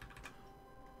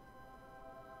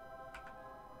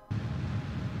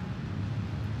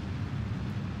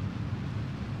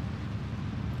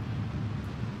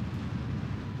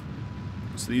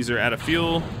 So these are out of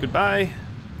fuel. Goodbye.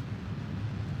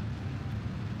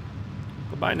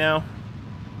 Goodbye now.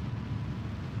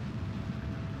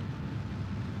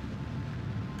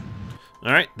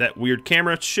 Alright, that weird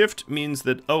camera shift means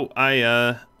that, oh,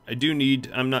 I do need,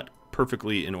 I'm not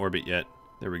perfectly in orbit yet.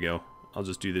 There we go. I'll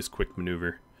just do this quick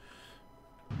maneuver.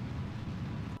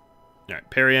 Alright,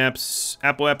 periapse,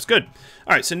 apoapse, good.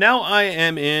 Alright, so now I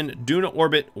am in Duna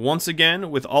orbit once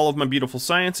again with all of my beautiful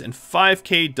science and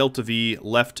 5K Delta V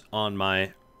left on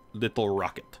my little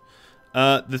rocket.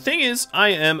 The thing is, I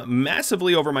am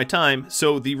massively over my time,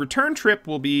 so the return trip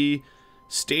will be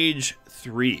stage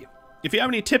 3. If you have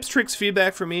any tips, tricks,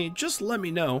 feedback for me, just let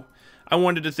me know. I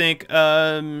wanted to thank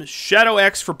Shadow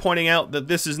X for pointing out that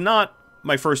this is not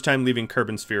my first time leaving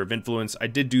Kerbin's Sphere of Influence. I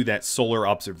did do that solar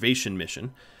observation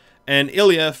mission. And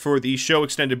Ilya for the show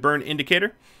extended burn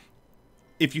indicator.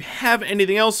 If you have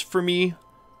anything else for me,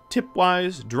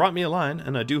 tip-wise, drop me a line,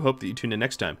 and I do hope that you tune in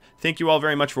next time. Thank you all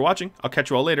very much for watching. I'll catch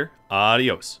you all later.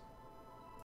 Adios.